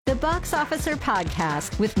The Box Officer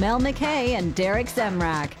Podcast with Mel McKay and Derek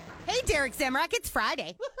Zemrak. Hey, Derek Zemrak, it's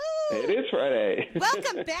Friday. Woohoo! It is Friday.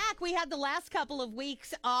 Welcome back. We had the last couple of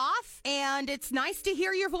weeks off, and it's nice to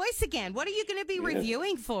hear your voice again. What are you going to be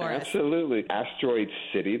reviewing for us? Absolutely. Asteroid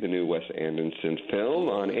City, the new Wes Anderson film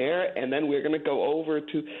on air, and then we're going to go over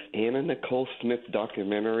to Anna Nicole Smith's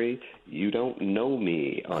documentary, You Don't Know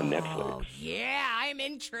Me, on Netflix. Oh, yeah, I'm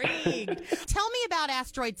intrigued. Tell me about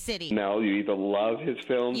Asteroid City. Mel, you either love his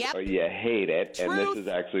films or you hate it, Truth. and this is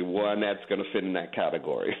actually one that's going to fit in that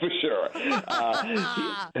category for sure.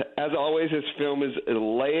 As always, his film is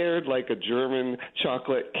layered like a German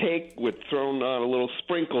chocolate cake with thrown on a little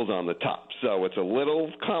sprinkles on the top. So it's a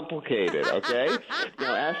little complicated, okay?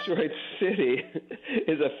 Now, Asteroid City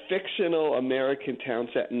is a fictional American town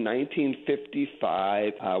set in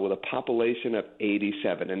 1955 with a population of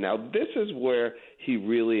 87. And now this is where he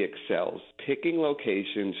really excels, picking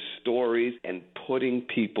locations, stories, and putting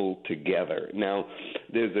people together. Now,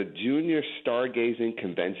 there's a junior stargazing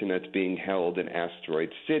convention that's being held in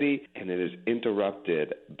Asteroid City, and it is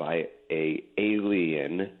interrupted by an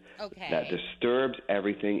alien that disturbs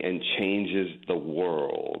everything and changes the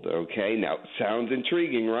world, okay? Now, sounds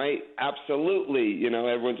intriguing, right? Absolutely. You know,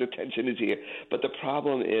 everyone's attention is here. But the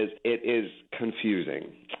problem is it is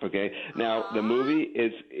confusing, okay? Now, the movie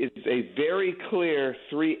is a very clear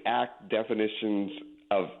three-act definitions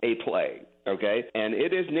of a play. Okay, and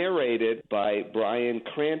it is narrated by Bryan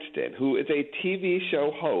Cranston, who is a TV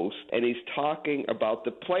show host, and he's talking about the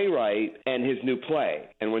playwright and his new play.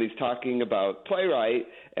 And when he's talking about playwright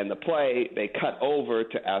and the play, they cut over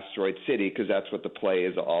to Asteroid City because that's what the play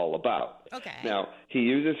is all about. Okay. Now, he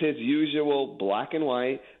uses his usual black and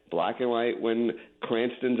white when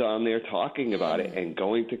Cranston's on there talking about it, and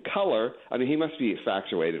going to color. I mean, he must be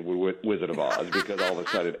infatuated with Wizard of Oz because all of a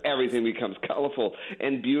sudden everything becomes colorful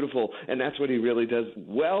and beautiful, and that's what he really does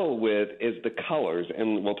well with is the colors,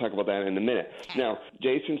 and we'll talk about that in a minute. Now,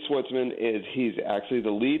 Jason Schwartzman he's actually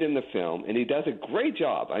the lead in the film, and he does a great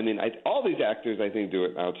job. I mean, all these actors, I think, do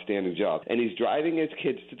an outstanding job, and he's driving his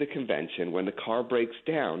kids to the convention when the car breaks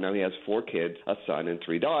down. Now, he has 4 kids, a son and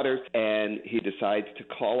 3 daughters, and he decides to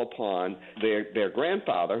call upon their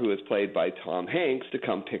grandfather, who is played by Tom Hanks, to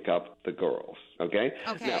come pick up the girls. Okay?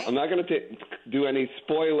 Now, I'm not going to do any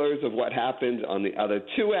spoilers of what happens on the other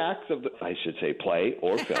 2 acts of the, I should say, play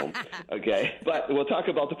or film. Okay? But we'll talk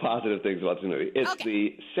about the positive things about the movie. It's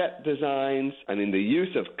the set designs. I mean, the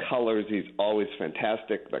use of colors is always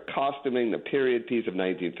fantastic. The costuming, the period piece of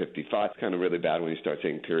 1955. It's kind of really bad when you start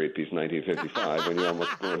saying period piece 1955 when you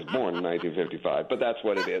almost was born in 1955. But that's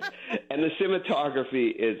what it is. And the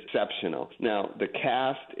cinematography is exceptional. Now, the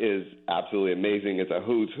cast is absolutely amazing. It's a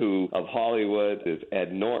who's who of Hollywood. Is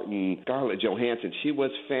Ed Norton, Scarlett Johansson. She was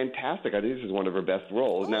fantastic. I think this is one of her best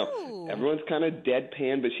roles. Ooh. Now, everyone's kind of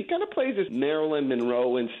deadpan, but she kind of plays this Marilyn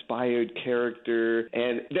Monroe-inspired character,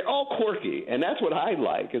 and they're all quirky, and that's what I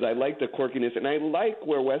like, is I like the quirkiness, and I like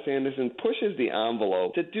where Wes Anderson pushes the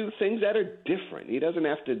envelope to do things that are different. He doesn't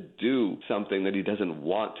have to do something that he doesn't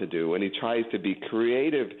want to do, and he tries to be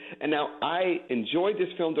creative. And now, I enjoyed this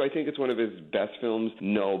film. Do I think it's one of his best films?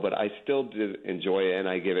 No, but I still did enjoy it, and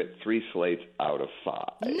I give it 3 slates out of 5.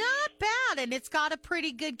 Not bad, and it's got a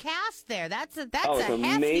pretty good cast there. That's a hefty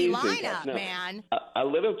amazing lineup, now, man. A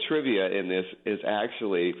little trivia in this is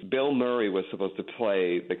actually Bill Murray was supposed to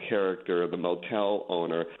play the character of the motel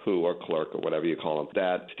owner or clerk or whatever you call him,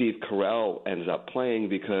 that Steve Carell ends up playing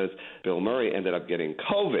because Bill Murray ended up getting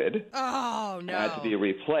COVID. Oh, no. Had to be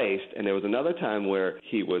replaced, and there was another time where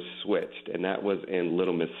he was switched, and that was in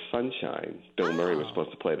Little Miss Sunshine. Bill Murray was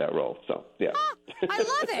supposed to play that role, so, yeah. I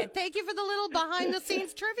love it. Thank you for the little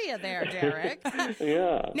behind-the-scenes trivia there, Derek.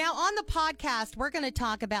 Yeah. Now, on the podcast, we're going to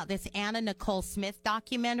talk about this Anna Nicole Smith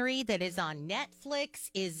documentary that is on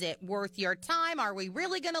Netflix. Is it worth your time? Are we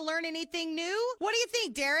really going to learn anything new? What do you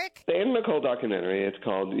think, Derek? The Anna Nicole documentary, it's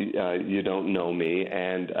called You Don't Know Me,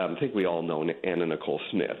 and I think we all know Anna Nicole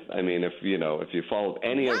Smith. I mean, if you followed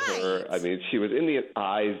any of her, I mean, she was in the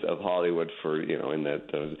eyes of Hollywood for, in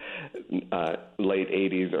the late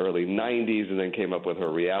 80s, early 90s, and then came up with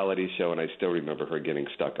her reality show, and I still remember her getting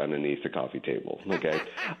stuck underneath the coffee table, okay?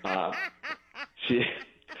 She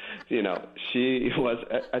was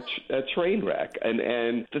a train wreck.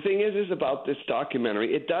 And the thing is about this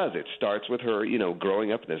documentary, it starts with her,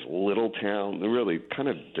 growing up in this little town, really kind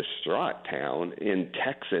of distraught town in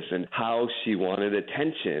Texas, and how she wanted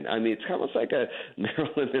attention. I mean, it's almost like a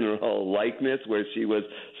Marilyn Monroe likeness where she was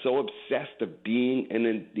so obsessed of being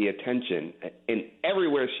in the attention in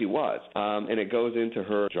everywhere she was. And it goes into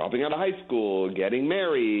her dropping out of high school, getting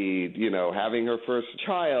married, having her first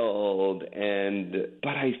child.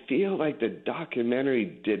 But I feel feel like the documentary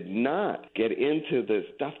did not get into the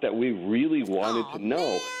stuff that we really wanted to know.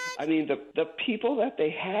 Man. I mean, the people that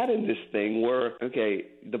they had in this thing were, okay,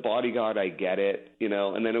 the bodyguard, I get it,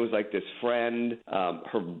 and then it was like this friend,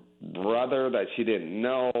 her brother that she didn't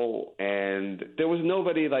know, and there was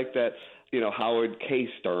nobody like that. Howard K.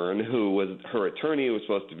 Stern, who was her attorney, who was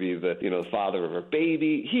supposed to be the father of her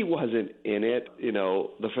baby. He wasn't in it.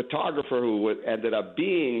 The photographer who ended up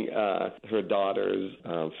being her daughter's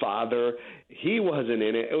father, he wasn't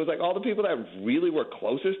in it. It was like all the people that really were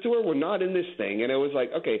closest to her were not in this thing. And it was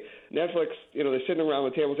like, okay, Netflix, they're sitting around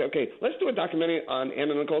the table and say, okay, let's do a documentary on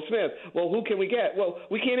Anna Nicole Smith. Well, who can we get? Well,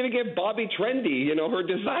 we can't even get Bobby Trendy, her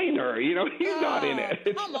designer. He's not in it.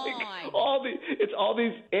 It's come like on. it's all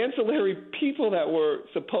these ancillary people that were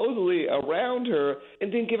supposedly around her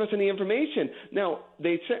and didn't give us any information. Now,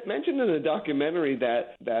 they mentioned in the documentary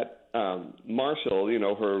that Marshall,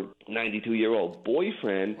 her 92-year-old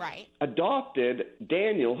boyfriend, right, adopted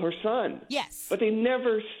Daniel, her son. Yes. But they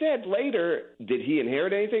never said later, did he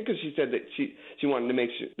inherit anything? Because she said that she wanted to make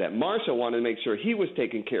sure, that Marshall wanted to make sure he was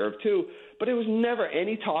taken care of too. But it was never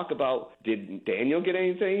any talk about, did Daniel get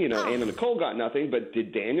anything? Anna Nicole got nothing, but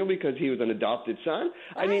did Daniel, because he was an adopted son?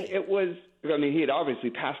 Right. He had obviously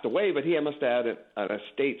passed away, but he must have had an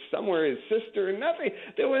estate somewhere, his sister, nothing.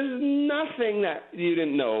 There was nothing that you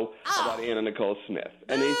didn't know about Anna Nicole Smith.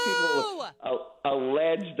 And these people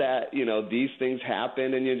allege that, these things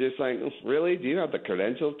happen, and you're just like, really? Do you have the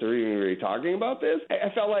credentials to even be talking about this? I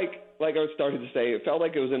felt like I was starting to say, it felt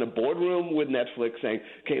like it was in a boardroom with Netflix saying,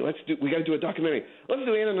 okay, we got to do a documentary. Let's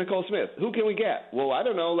do Anna Nicole Smith. Who can we get? Well, I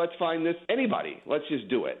don't know. Let's find anybody. Let's just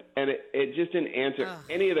do it. And it just didn't answer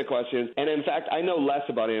any of the questions. And in fact, I know less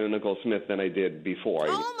about Anna Nicole Smith than I did before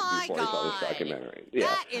I saw this documentary. Yeah.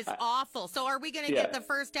 That is awful. So are we going to get the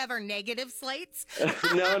first ever negative slates?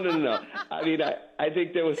 No. I mean, I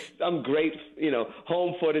think there was some great,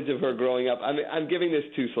 home footage of her growing up. I mean, I'm giving this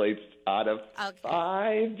 2 slates out of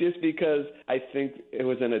 5, just because I think it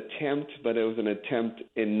was an attempt, but it was an attempt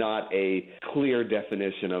in not a clear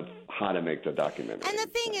definition of how to make the documentary. And the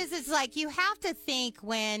thing is, it's like you have to think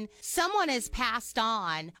when someone is passed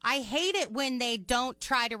on, I hate it when they don't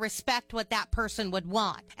try to respect what that person would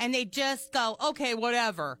want. And they just go, okay,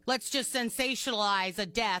 whatever. Let's just sensationalize a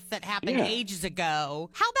death that happened ages ago.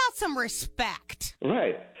 How about some respect?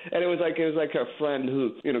 Right. And it was like her friend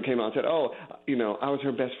who, came out and said, I was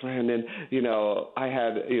her best friend, and, I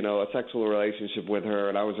had, a sexual relationship with her,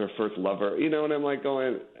 and I was her first lover, and I'm like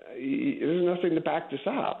going, there's nothing to back this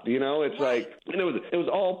up, It's like, and it was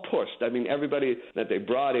all pushed. I mean, everybody that they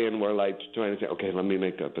brought in were like trying to say, okay, let me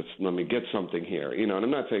get something here, and I'm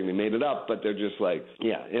not saying they made it up, but they're just like,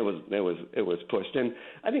 yeah, it was pushed. And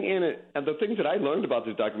I think Anna, the things that I learned about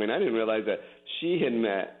this documentary, I didn't realize that she had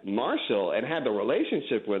met Marshall and had the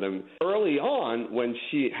relationship with him early on when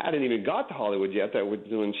she hadn't even got to Hollywood yet. That was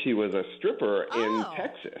when she was a stripper in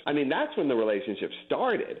Texas. I mean, that's when the relationship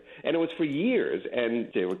started, and it was for years. And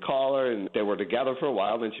they would call her, and they were together for a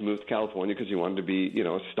while. Then she moved to California because she wanted to be,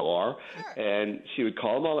 a star. Sure. And she would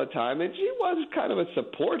call him all the time, and she was kind of a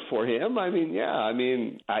support for him. I mean,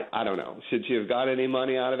 I don't know. Should she have got any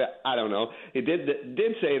money out of it? I don't know. It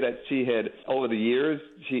did say that she had, over the years,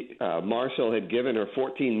 Marshall had given her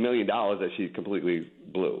 $14 million that she completely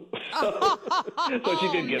blew. So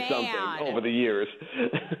she did get something over the years.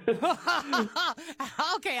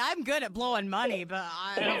 Okay, I'm good at blowing money, but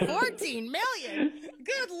 $14 million?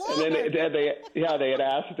 Good Lord. And then they had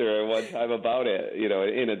asked her one time about it,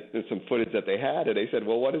 in some footage that they had, and they said,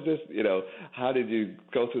 well, what is this, how did you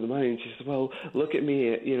go through the money? And she said, well, look at me,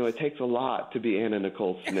 it takes a lot to be Anna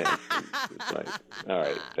Nicole Smith. It's like, all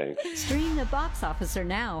right, thanks. Stream The Box Officer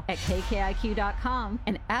now at KKIQ.com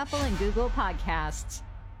and Apple and Google Podcasts.